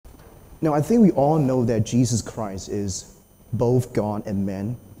Now, I think we all know that Jesus Christ is both God and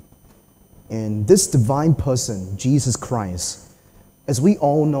man. And this divine person, Jesus Christ, as we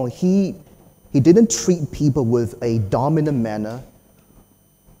all know, he didn't treat people with a dominant manner,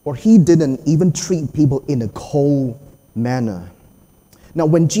 or he didn't even treat people in a cold manner. Now,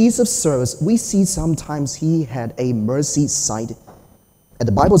 when Jesus serves, we see sometimes he had a mercy side. And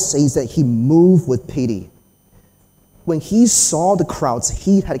the Bible says that he moved with pity. When he saw the crowds,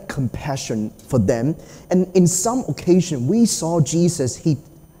 he had compassion for them. And in some occasion, we saw Jesus, he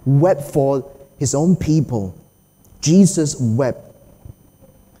wept for his own people. Jesus wept.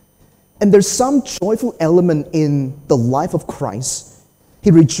 And there's some joyful element in the life of Christ. He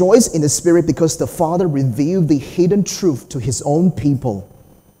rejoiced in the Spirit because the Father revealed the hidden truth to his own people.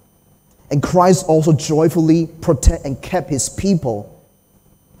 And Christ also joyfully protected and kept his people.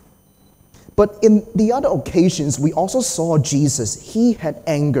 But in the other occasions, we also saw Jesus. He had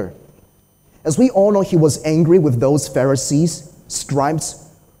anger. As we all know, he was angry with those Pharisees, scribes,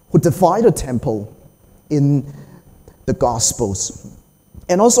 who defied the temple in the Gospels.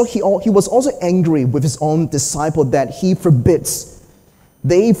 And also, he was also angry with his own disciple that he forbids.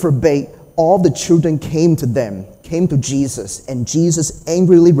 They forbade all the children came to Jesus, and Jesus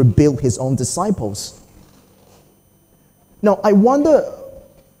angrily rebuked his own disciples. Now, I wonder,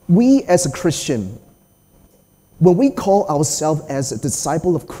 we as a Christian, when we call ourselves as a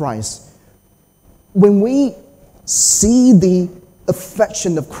disciple of Christ, when we see the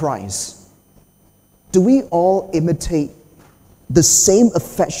affection of Christ, do we all imitate the same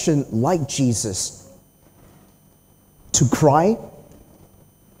affection like Jesus? To cry,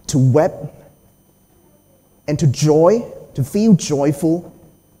 to weep, and to feel joyful,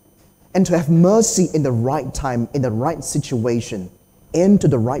 and to have mercy in the right time, in the right situation, and to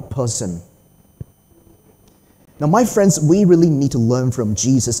the right person. Now, my friends, we really need to learn from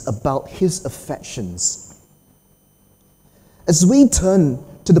Jesus about his affections. As we turn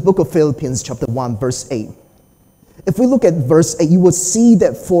to the book of Philippians chapter 1, verse 8, if we look at verse 8, you will see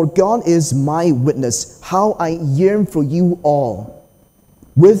that, "For God is my witness, how I yearn for you all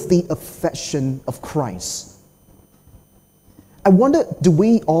with the affection of Christ." I wonder, do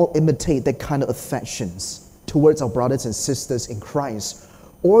we all imitate that kind of affections towards our brothers and sisters in Christ?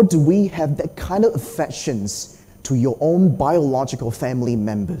 Or do we have that kind of affections to your own biological family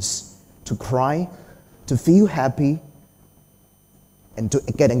members? To cry, to feel happy, and to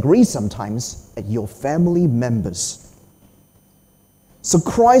get angry sometimes at your family members. So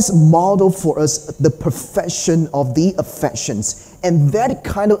Christ modeled for us the perfection of the affections, and that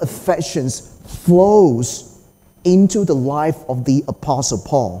kind of affections flows into the life of the Apostle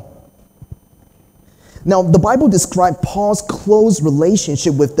Paul. Now, the Bible describes Paul's close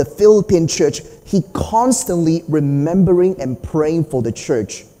relationship with the Philippian church. He constantly remembering and praying for the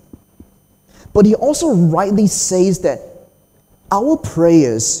church. But he also rightly says that our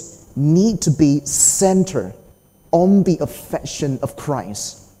prayers need to be centered on the affection of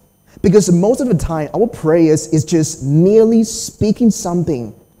Christ. Because most of the time, our prayers is just merely speaking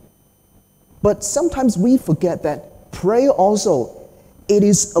something. But sometimes we forget that prayer also, it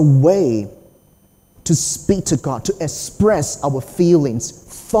is a way to speak to God, to express our feelings,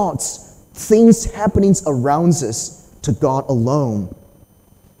 thoughts, things happening around us to God alone.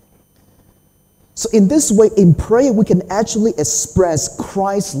 So in this way, in prayer, we can actually express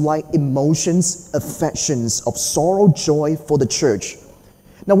Christ-like emotions, affections of sorrow, joy for the church.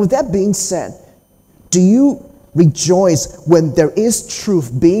 Now, with that being said, do you rejoice when there is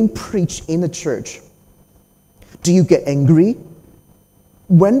truth being preached in the church? Do you get angry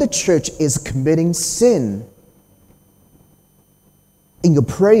when the church is committing sin? In your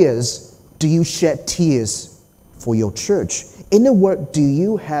prayers, do you shed tears for your church? In a word, do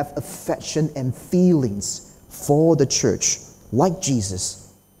you have affection and feelings for the church, like Jesus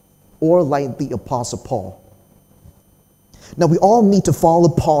or like the Apostle Paul? Now, we all need to follow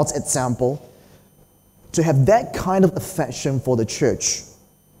Paul's example to have that kind of affection for the church,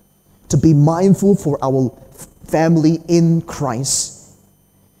 to be mindful for our family in Christ.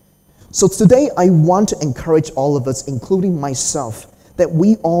 So today, I want to encourage all of us, including myself, that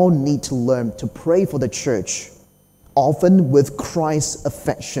we all need to learn to pray for the church, often with Christ's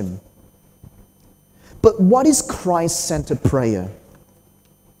affection. But what is Christ-centered prayer?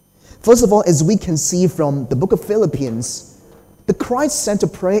 First of all, as we can see from the book of Philippians, the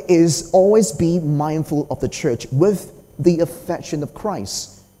Christ-centered prayer is always be mindful of the church with the affection of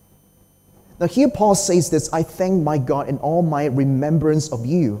Christ. Now here Paul says this, "I thank my God in all my remembrance of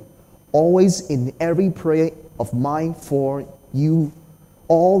you, always in every prayer of mine for you,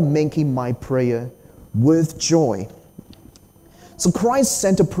 all making my prayer with joy." So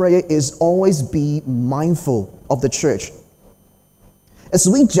Christ-centered prayer is always be mindful of the church. As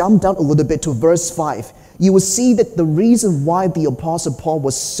we jump down a little bit to verse 5, you will see that the reason why the Apostle Paul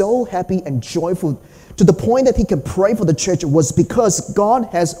was so happy and joyful to the point that he could pray for the church was because God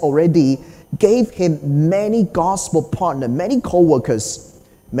has already gave him many gospel partners, many co-workers,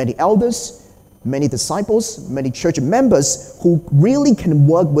 many elders, many disciples, many church members who really can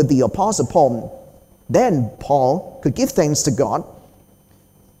work with the Apostle Paul. Then Paul could give thanks to God.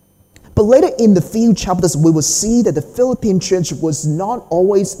 But later in the few chapters, we will see that the Philippian church was not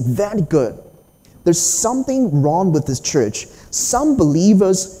always that good. There's something wrong with this church. Some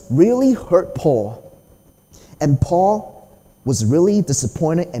believers really hurt Paul. And Paul was really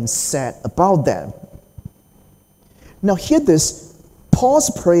disappointed and sad about that. Now hear this, Paul's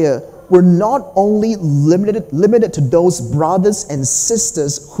prayer were not only limited to those brothers and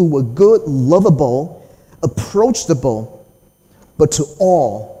sisters who were good, lovable, approachable, but to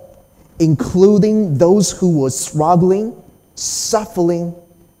all, including those who were struggling, suffering,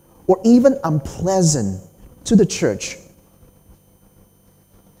 or even unpleasant to the church.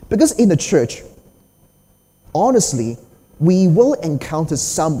 Because in the church, honestly, we will encounter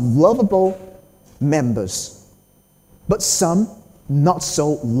some lovable members, but some not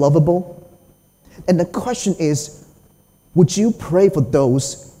so lovable. And the question is, would you pray for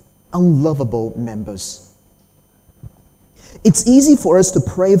those unlovable members? It's easy for us to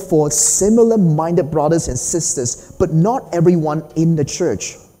pray for similar-minded brothers and sisters, but not everyone in the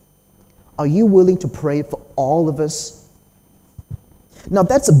church. Are you willing to pray for all of us? Now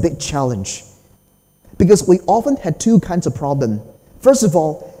that's a big challenge, because we often had two kinds of problems. First of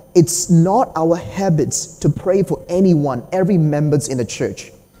all, it's not our habits to pray for anyone, every member in the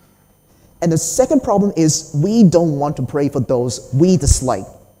church. And the second problem is we don't want to pray for those we dislike.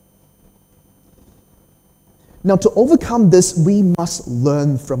 Now, to overcome this, we must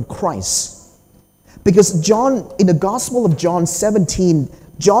learn from Christ. Because John, in the Gospel of John 17,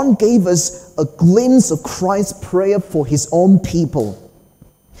 John gave us a glimpse of Christ's prayer for his own people.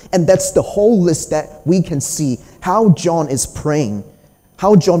 And that's the whole list that we can see how John is praying.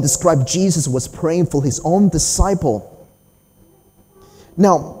 How John described Jesus was praying for his own disciple.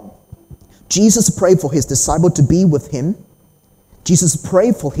 Now, Jesus prayed for his disciple to be with him. Jesus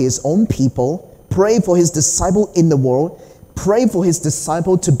prayed for his own people, prayed for his disciple in the world, prayed for his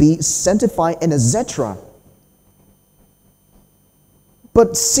disciple to be sanctified, and etc.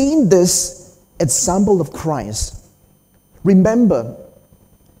 But seeing this example of Christ, remember,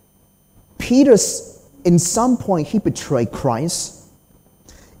 Peter, in some point, he betrayed Christ.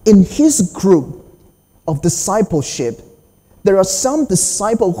 In his group of discipleship, there are some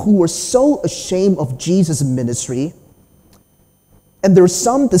disciples who were so ashamed of Jesus' ministry, and there are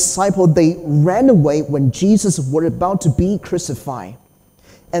some disciples, they ran away when Jesus was about to be crucified.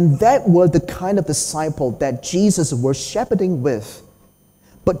 And that were the kind of disciple that Jesus was shepherding with.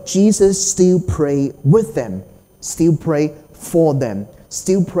 But Jesus still prayed with them, still prayed for them,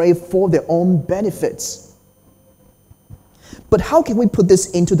 still prayed for their own benefits. But how can we put this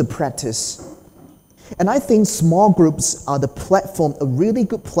into the practice? And I think small groups are the platform, a really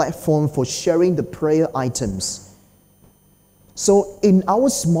good platform for sharing the prayer items. So in our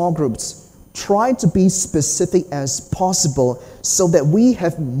small groups, try to be specific as possible so that we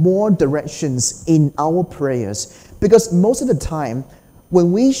have more directions in our prayers. Because most of the time,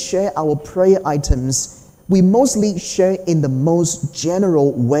 when we share our prayer items, we mostly share in the most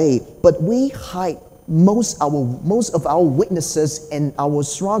general way, but we hide most of our weaknesses and our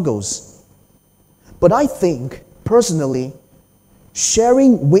struggles. But I think, personally,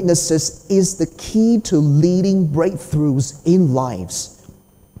 sharing weaknesses is the key to leading breakthroughs in lives.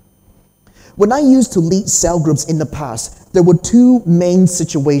 When I used to lead cell groups in the past, there were two main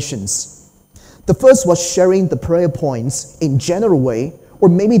situations. The first was sharing the prayer points in general way, or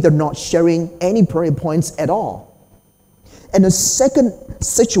maybe they're not sharing any prayer points at all. And the second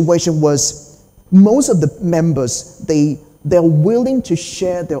situation was most of the members, they're willing to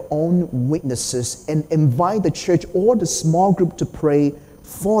share their own weaknesses and invite the church or the small group to pray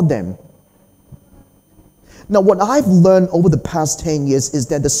for them. Now, what I've learned over the past 10 years is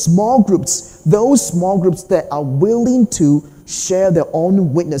that the small groups, those small groups that are willing to share their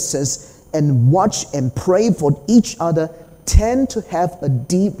own weaknesses and watch and pray for each other, tend to have a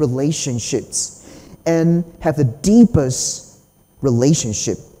deep relationships and have the deepest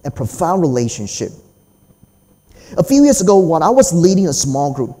relationship, a profound relationship. A few years ago, when I was leading a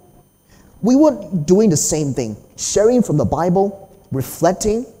small group, we were doing the same thing, sharing from the Bible,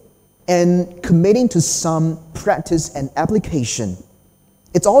 reflecting, and committing to some practice and application.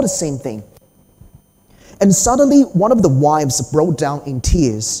 It's all the same thing. And suddenly, one of the wives broke down in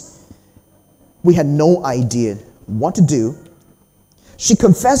tears. We had no idea what to do. She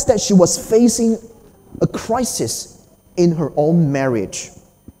confessed that she was facing a crisis in her own marriage.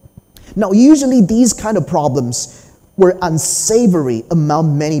 Now, usually these kind of problems were unsavory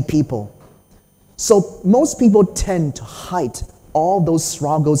among many people. So most people tend to hide all those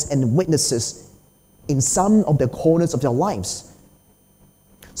struggles and weaknesses in some of the corners of their lives.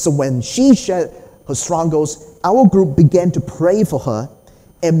 So when she shared her struggles, our group began to pray for her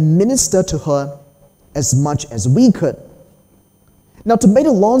and minister to her as much as we could. Now, to make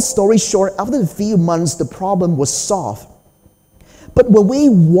a long story short, after a few months, the problem was solved. But when we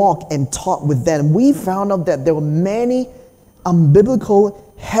walked and talked with them, we found out that there were many unbiblical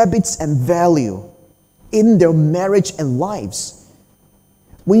habits and values in their marriage and lives.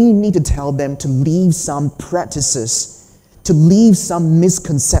 We need to tell them to leave some practices, to leave some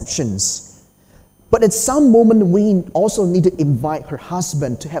misconceptions. But at some moment, we also need to invite her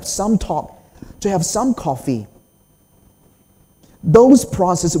husband to have some talk, to have some coffee. Those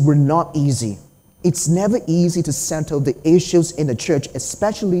processes were not easy. It's never easy to settle the issues in the church,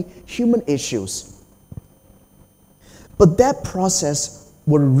 especially human issues. But that process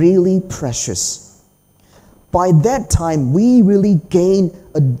was really precious. By that time, we really gained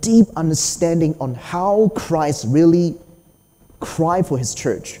a deep understanding on how Christ really cried for His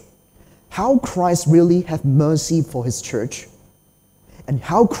church, how Christ really had mercy for His church, and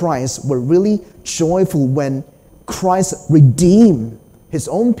how Christ was really joyful when Christ redeemed His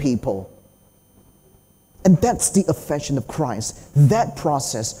own people. And that's the affection of Christ. That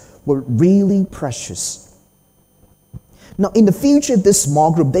process was really precious. Now, in the future, this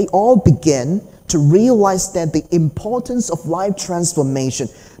small group, they all began to realize that the importance of life transformation,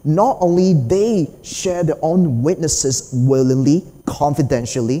 not only they share their own witnesses willingly,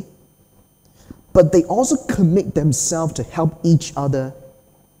 confidentially, but they also commit themselves to help each other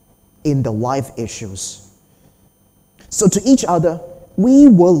in the life issues. So to each other, we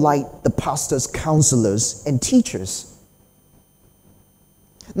were like the pastor's counselors and teachers.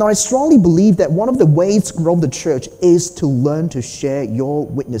 Now, I strongly believe that one of the ways to grow the church is to learn to share your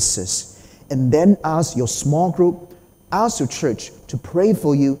witnesses and then ask your small group, ask your church to pray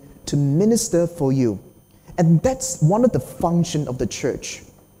for you, to minister for you. And that's one of the functions of the church.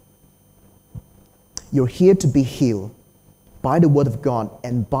 You're here to be healed by the Word of God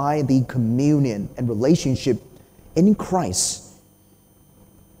and by the communion and relationship in Christ.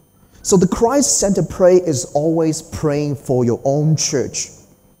 So the Christ-centered prayer is always praying for your own church.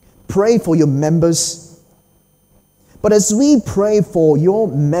 Pray for your members. But as we pray for your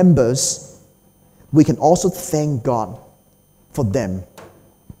members, we can also thank God for them.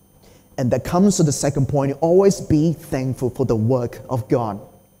 And that comes to the second point, always be thankful for the work of God.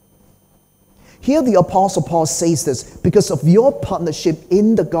 Here the Apostle Paul says this, because of your partnership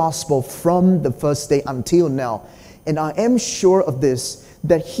in the gospel from the first day until now. And I am sure of this,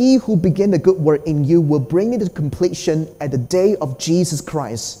 that he who began the good work in you will bring it to completion at the day of Jesus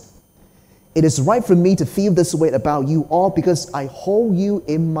Christ. It is right for me to feel this way about you all because I hold you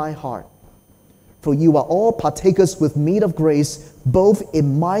in my heart. For you are all partakers with me of grace, both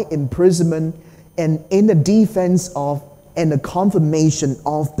in my imprisonment and in the defense of and the confirmation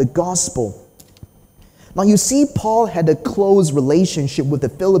of the gospel. Now you see, Paul had a close relationship with the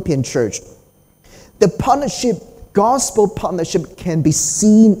Philippian church. The partnership, gospel partnership, can be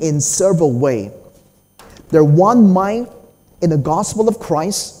seen in several ways. They're one mind in the gospel of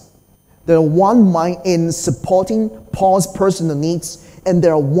Christ. They're one mind in supporting Paul's personal needs. And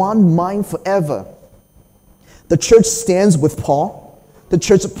they're one mind forever. The church stands with Paul. The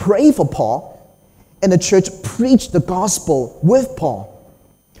church prays for Paul. And the church preached the gospel with Paul.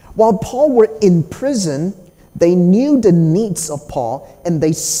 While Paul were in prison, they knew the needs of Paul, and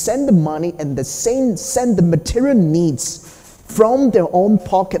they sent the money and sent the material needs from their own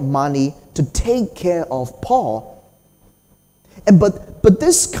pocket money to take care of Paul. But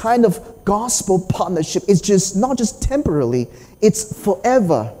this kind of gospel partnership is not just temporarily, it's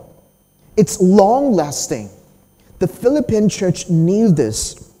forever. It's long-lasting. The Philippian church knew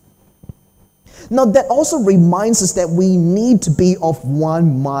this. Now that also reminds us that we need to be of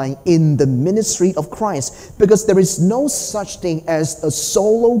one mind in the ministry of Christ, because there is no such thing as a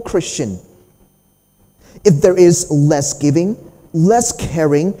solo Christian. If there is less giving, less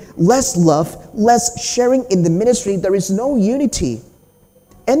caring, less love, less sharing in the ministry, there is no unity,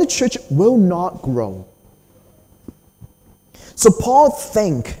 and the church will not grow. So Paul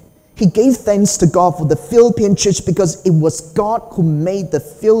gave thanks to God for the Philippian church because it was God who made the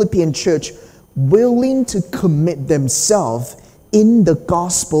Philippian church willing to commit themselves in the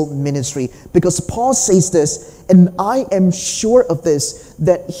gospel ministry. Because Paul says this, and I am sure of this,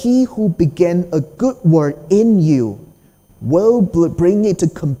 that he who began a good work in you will bring it to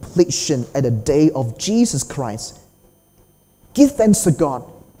completion at the day of Jesus Christ. Give thanks to God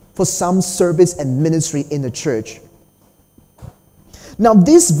for some service and ministry in the church. Now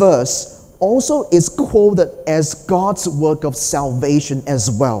this verse also is quoted as God's work of salvation as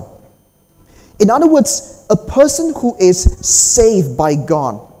well. In other words, a person who is saved by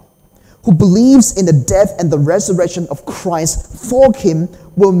God, who believes in the death and the resurrection of Christ for him,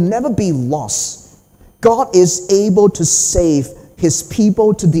 will never be lost. God is able to save his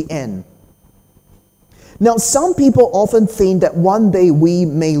people to the end. Now, some people often think that one day we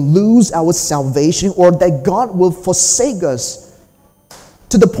may lose our salvation or that God will forsake us,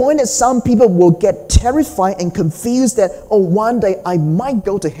 to the point that some people will get terrified and confused that, oh, one day I might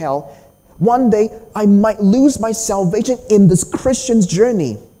go to hell. One day I might lose my salvation in this Christian's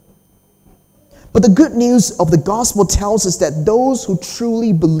journey. But the good news of the gospel tells us that those who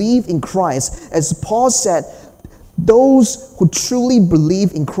truly believe in Christ, as Paul said, those who truly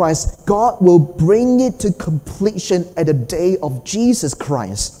believe in Christ, God will bring it to completion at the day of Jesus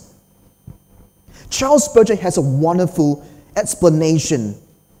Christ. Charles Spurgeon has a wonderful explanation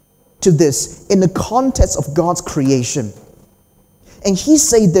to this in the context of God's creation. And he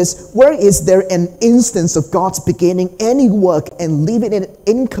said this, where is there an instance of God's beginning any work and leaving it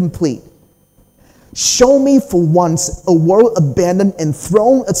incomplete? Show me for once a world abandoned and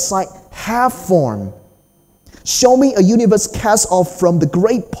thrown aside half-formed. Show me a universe cast off from the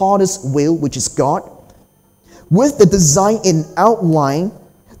great potter's wheel, which is God, with the design in outline,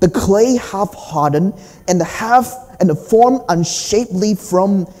 the clay half-hardened, and the form unshapely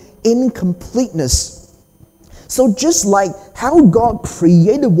from incompleteness. So just like how God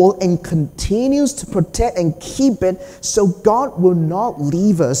created the world and continues to protect and keep it, so God will not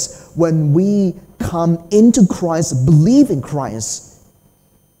leave us when we come into Christ, believe in Christ.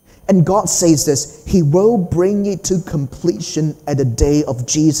 And God says this, He will bring it to completion at the day of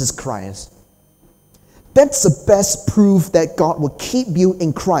Jesus Christ. That's the best proof that God will keep you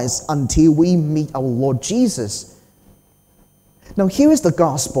in Christ until we meet our Lord Jesus. Now here is the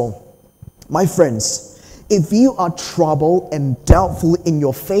gospel. My friends, if you are troubled and doubtful in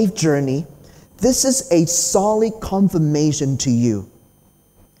your faith journey, this is a solid confirmation to you.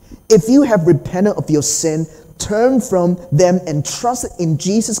 If you have repented of your sin, turn from them and trust in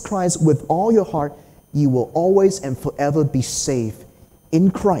Jesus Christ with all your heart, you will always and forever be saved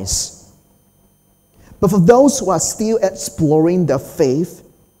in Christ. But for those who are still exploring their faith,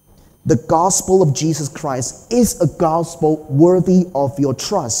 the gospel of Jesus Christ is a gospel worthy of your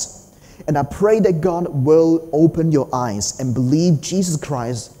trust. And I pray that God will open your eyes and believe Jesus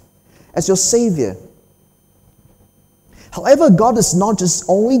Christ as your Savior. However, God does not just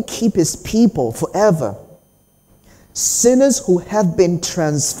only keep His people forever. Sinners who have been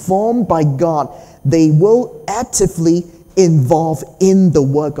transformed by God, they will actively involve in the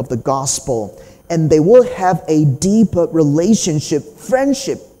work of the gospel, and they will have a deeper relationship,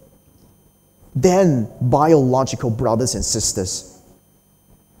 friendship, than biological brothers and sisters.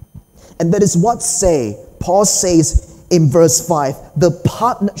 And that is what Paul says in verse 5, the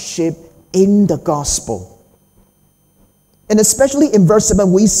partnership in the gospel. And especially in verse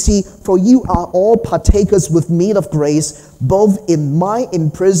 7, we see, for you are all partakers with me of grace, both in my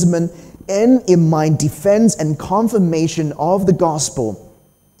imprisonment and in my defense and confirmation of the gospel.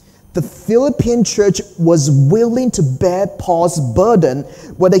 The Philippian church was willing to bear Paul's burden,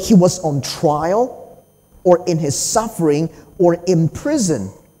 whether he was on trial or in his suffering or in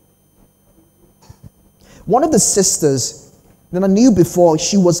prison. One of the sisters that I knew before,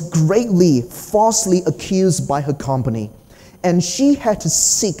 she was greatly falsely accused by her company, and she had to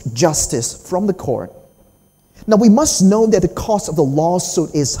seek justice from the court. Now we must know that the cost of the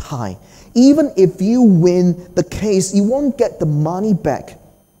lawsuit is high. Even if you win the case, you won't get the money back.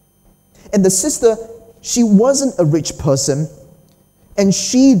 And the sister, she wasn't a rich person, and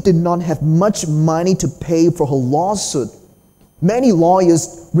she did not have much money to pay for her lawsuit. Many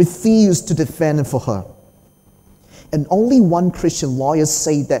lawyers refused to defend for her. And only one Christian lawyer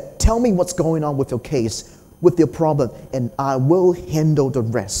said that, tell me what's going on with your case, with your problem, and I will handle the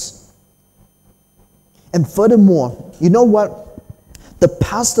rest. And furthermore, you know what? The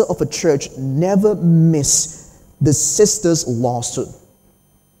pastor of a church never missed the sister's lawsuit.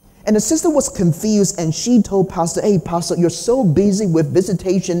 And the sister was confused, and she told pastor, hey pastor, you're so busy with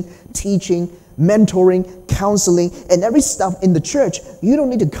visitation, teaching, mentoring, counseling, and every stuff in the church, you don't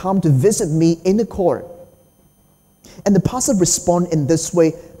need to come to visit me in the court. And the pastor responded in this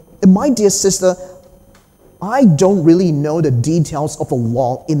way, my dear sister, I don't really know the details of the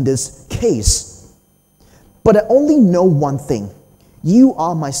law in this case, but I only know one thing. You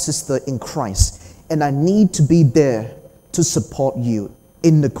are my sister in Christ, and I need to be there to support you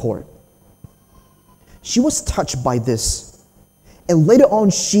in the court. She was touched by this, and later on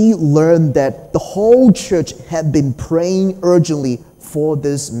she learned that the whole church had been praying urgently for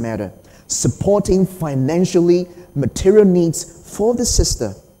this matter, supporting financially material needs for the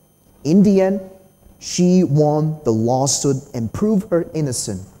sister. In the end, she won the lawsuit and proved her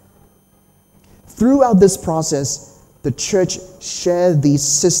innocent. Throughout this process, the church shared these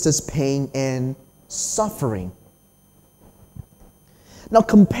sisters' pain and suffering. Now,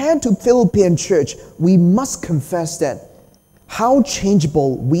 compared to Philippian church, we must confess that how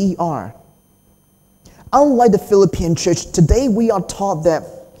changeable we are. Unlike the Philippian church, today we are taught that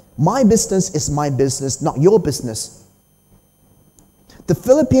my business is my business, not your business. The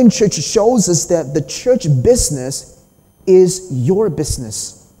Philippian church shows us that the church business is your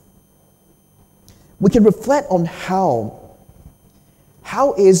business. We can reflect on how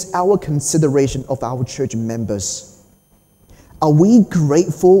is our consideration of our church members. Are we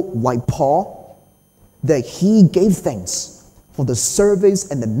grateful, like Paul, that he gave thanks for the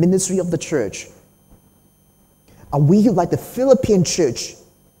service and the ministry of the church? Are we like the Philippian church,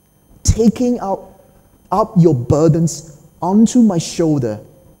 taking up your burdens onto my shoulder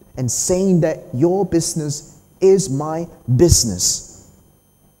and saying that your business is my business?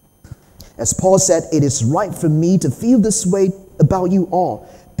 As Paul said, it is right for me to feel this way about you all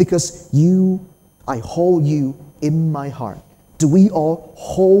because I hold you in my heart. Do we all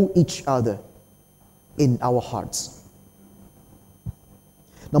hold each other in our hearts?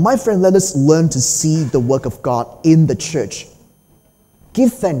 Now, my friend, let us learn to see the work of God in the church.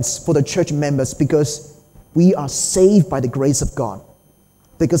 Give thanks for the church members because we are saved by the grace of God,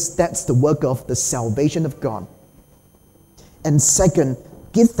 because that's the work of the salvation of God. And second,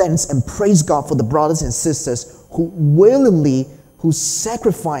 give thanks and praise God for the brothers and sisters who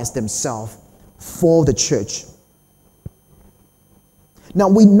sacrifice themselves for the church. Now,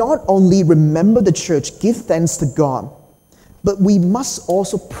 we not only remember the church, give thanks to God, but we must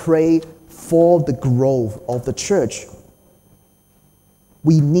also pray for the growth of the church.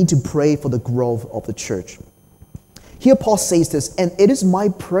 We need to pray for the growth of the church. Here Paul says this, and it is my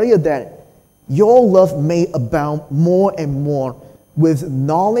prayer that your love may abound more and more with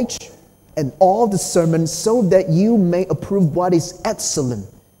knowledge and all discernment, so that you may approve what is excellent,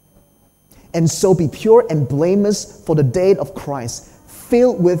 and so be pure and blameless for the day of Christ,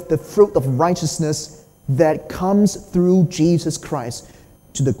 filled with the fruit of righteousness that comes through Jesus Christ,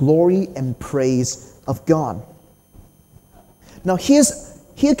 to the glory and praise of God. Now here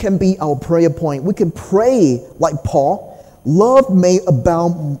can be our prayer point. We can pray like Paul, love may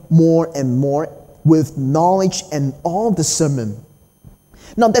abound more and more with knowledge and all discernment.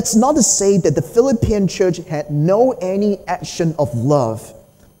 Now that's not to say that the Philippian church had no any action of love.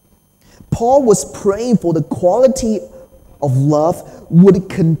 Paul was praying for the quality of love would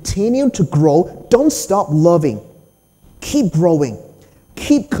continue to grow. Don't stop loving. Keep growing.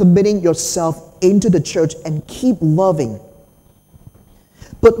 Keep committing yourself into the church and keep loving.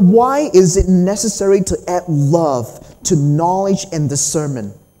 But why is it necessary to add love to knowledge and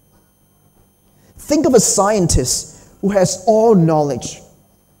discernment? Think of a scientist who has all knowledge.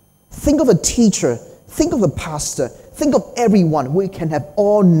 Think of a teacher. Think of a pastor. Think of everyone who can have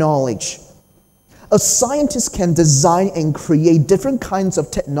all knowledge. A scientist can design and create different kinds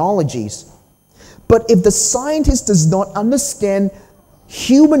of technologies. But if the scientist does not understand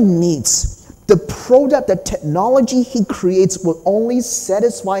human needs, the product, the technology he creates will only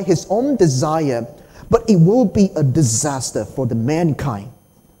satisfy his own desire, but it will be a disaster for the mankind.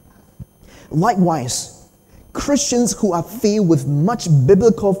 Likewise, Christians who are filled with much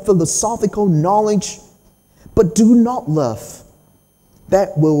biblical philosophical knowledge, but do not love,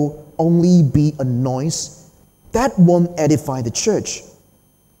 that will only be a noise. That won't edify the church.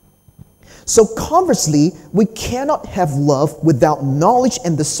 So conversely, we cannot have love without knowledge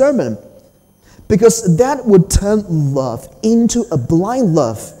and discernment, because that would turn love into a blind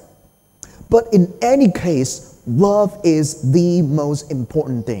love. But in any case, love is the most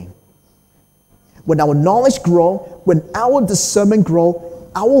important thing. When our knowledge grows, when our discernment grows,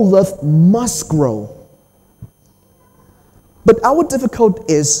 our love must grow. But our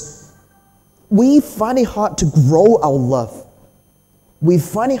difficulty is we find it hard to grow our love. We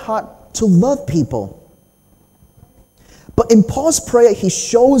find it hard to love people. But in Paul's prayer, he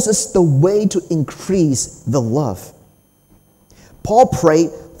shows us the way to increase the love. Paul prayed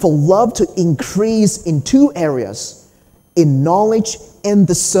for love to increase in two areas. in knowledge and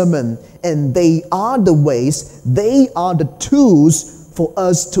discernment. And they are the ways, they are the tools for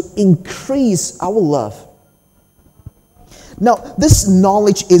us to increase our love. Now, this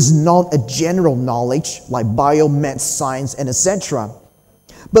knowledge is not a general knowledge like bio, math, science, and etc.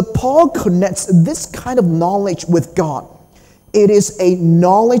 But Paul connects this kind of knowledge with God. It is a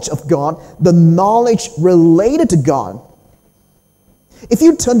knowledge of God, the knowledge related to God. If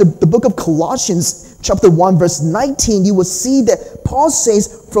you turn to the book of Colossians, chapter 1, verse 19, you will see that Paul says,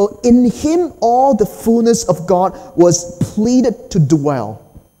 "For in him all the fullness of God was pleaded to dwell."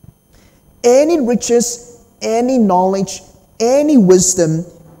 Any riches, any knowledge, any wisdom,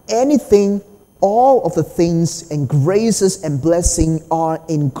 anything, all of the things and graces and blessing are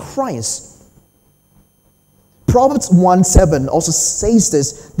in Christ. Proverbs 1:7 also says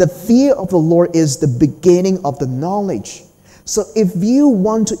this, "The fear of the Lord is the beginning of the knowledge." So if you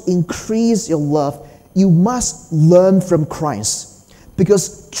want to increase your love, you must learn from Christ.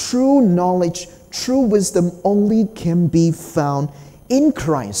 Because true knowledge, true wisdom only can be found in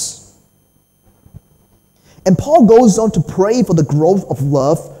Christ. And Paul goes on to pray for the growth of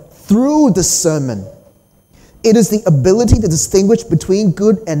love through discernment. It is the ability to distinguish between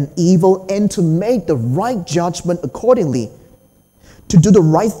good and evil and to make the right judgment accordingly. To do the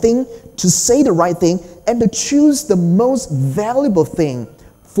right thing, to say the right thing, and to choose the most valuable thing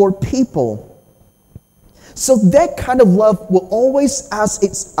for people. So that kind of love will always ask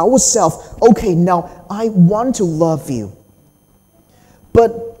ourselves, okay, now I want to love you.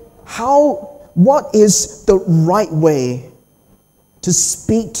 But what is the right way to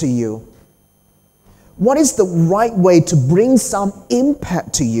speak to you? What is the right way to bring some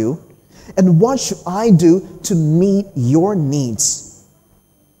impact to you? And what should I do to meet your needs?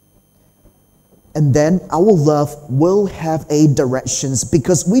 And then our love will have a direction,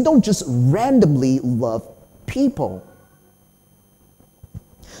 because we don't just randomly love people.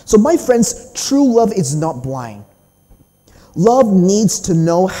 So my friends, true love is not blind. Love needs to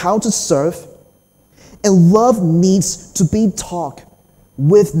know how to serve, and love needs to be taught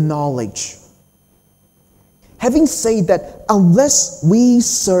with knowledge. Having said that, unless we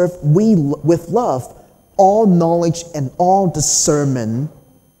serve with love, all knowledge and all discernment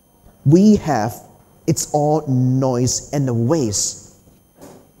we have, it's all noise and a waste.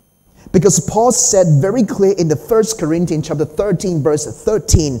 Because Paul said very clear in the 1 Corinthians chapter 13, verse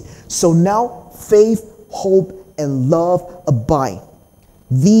 13, "So now faith, hope, and love abide.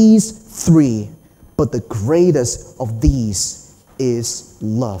 These three, but the greatest of these is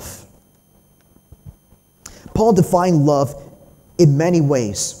love." Paul defined love in many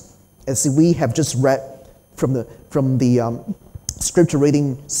ways, as we have just read from the scripture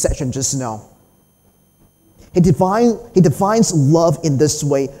reading section just now. He defines love in this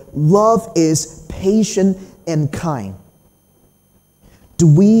way. Love is patient and kind. Do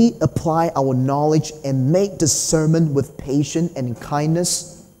we apply our knowledge and make discernment with patience and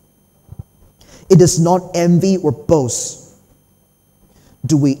kindness? It does not envy or boast.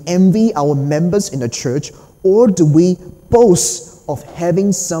 Do we envy our members in the church, or do we boast of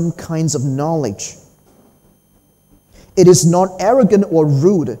having some kinds of knowledge? It is not arrogant or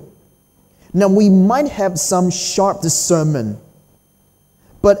rude. Now, we might have some sharp discernment,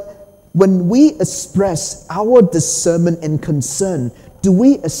 but when we express our discernment and concern, do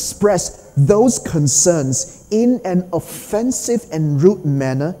we express those concerns in an offensive and rude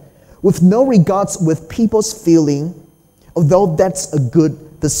manner, with no regards with people's feeling, although that's a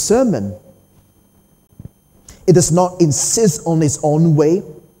good discernment? It does not insist on its own way.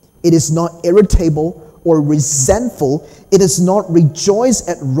 It is not irritable or resentful. It does not rejoice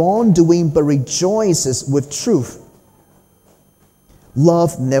at wrongdoing, but rejoices with truth.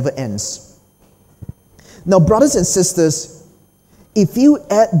 Love never ends. Now, brothers and sisters, if you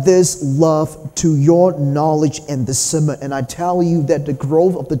add this love to your knowledge and discernment, and I tell you that the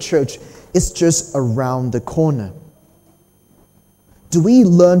growth of the church is just around the corner. Do we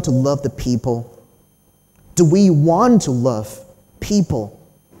learn to love the people? Do we want to love people?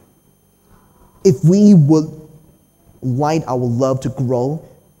 If we would like our love to grow,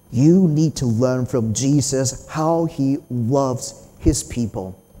 you need to learn from Jesus how he loves his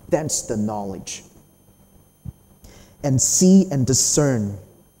people. That's the knowledge. And see and discern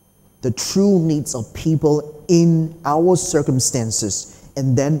the true needs of people in our circumstances,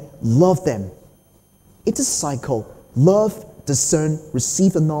 and then love them. It's a cycle. Love, discern,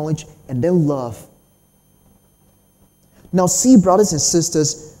 receive the knowledge, and then love. Now see, brothers and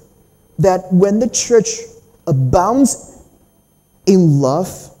sisters, that when the church abounds in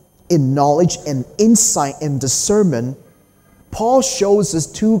love, in knowledge, and insight and discernment, Paul shows us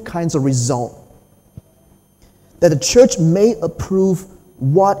two kinds of results. that the church may approve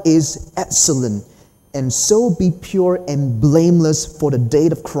what is excellent, and so be pure and blameless for the day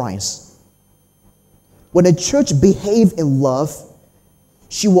of Christ. When a church behaves in love,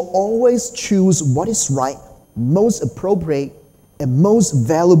 she will always choose what is right, most appropriate, and most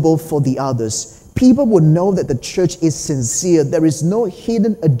valuable for the others. People will know that the church is sincere. There is no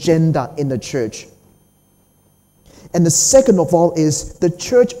hidden agenda in the church. And the second of all is the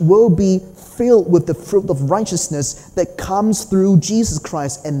church will be filled with the fruit of righteousness that comes through Jesus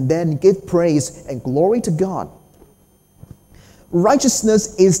Christ, and then give praise and glory to God.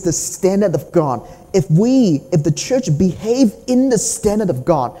 Righteousness is the standard of God. If the church behave in the standard of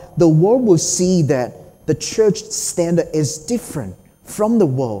God, the world will see that the church standard is different from the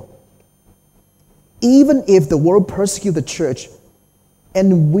world. Even if the world persecute the church,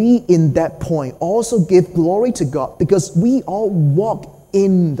 and we in that point also give glory to God, because we all walk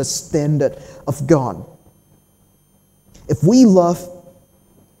in the standard of God. If we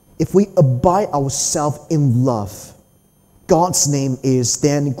abide ourselves in love, God's name is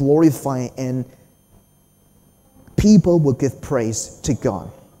then glorified, and people will give praise to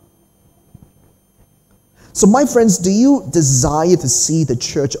God. So my friends, do you desire to see the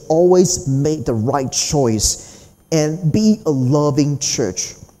church always make the right choice and be a loving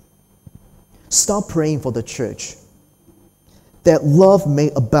church? Start praying for the church, that love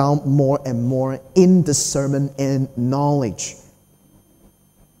may abound more and more in discernment and knowledge.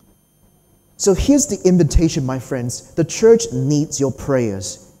 So here's the invitation, my friends. The church needs your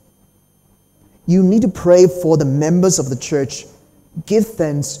prayers. You need to pray for the members of the church. Give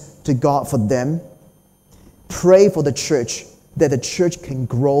thanks to God for them. Pray for the church, that the church can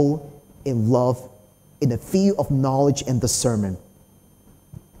grow in love, in the field of knowledge and discernment.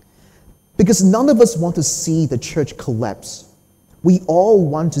 Because none of us want to see the church collapse. We all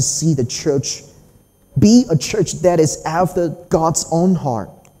want to see the church be a church that is after God's own heart.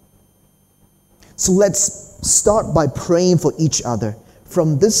 So let's start by praying for each other.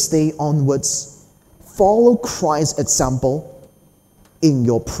 From this day onwards, follow Christ's example in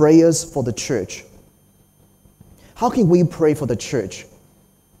your prayers for the church. How can we pray for the church?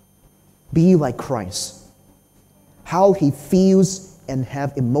 Be like Christ. How he feels and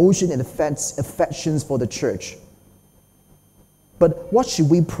have emotion and affections for the church. But what should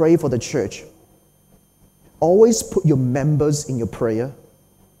we pray for the church? Always put your members in your prayer.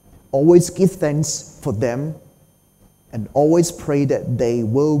 Always give thanks for them. And always pray that they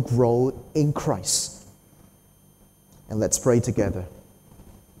will grow in Christ. And let's pray together.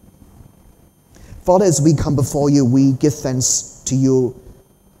 Father, as we come before you, we give thanks to you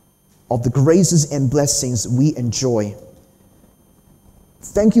of the graces and blessings we enjoy.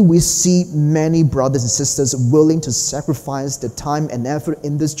 Thank you, we see many brothers and sisters willing to sacrifice the time and effort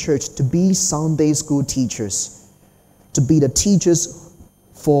in this church to be Sunday school teachers, to be the teachers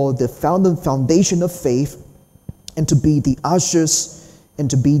for the foundation of faith, and to be the ushers, and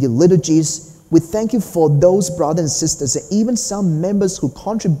to be the liturgies. We thank you for those brothers and sisters, and even some members who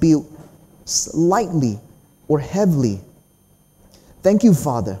contribute slightly or heavily. Thank you,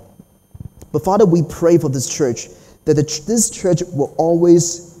 Father. But Father, we pray for this church, that this church will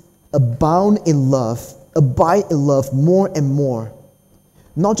always abound in love, abide in love more and more.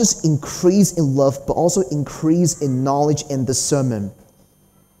 Not just increase in love, but also increase in knowledge and discernment.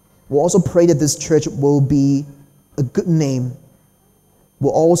 We also pray that this church will be a good name,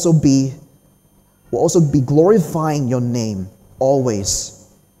 will also be glorifying your name always.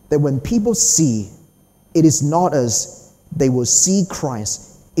 That when people see, it is not us, they will see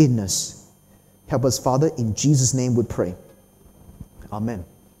Christ in us. Help us, Father. In Jesus' name we pray. Amen.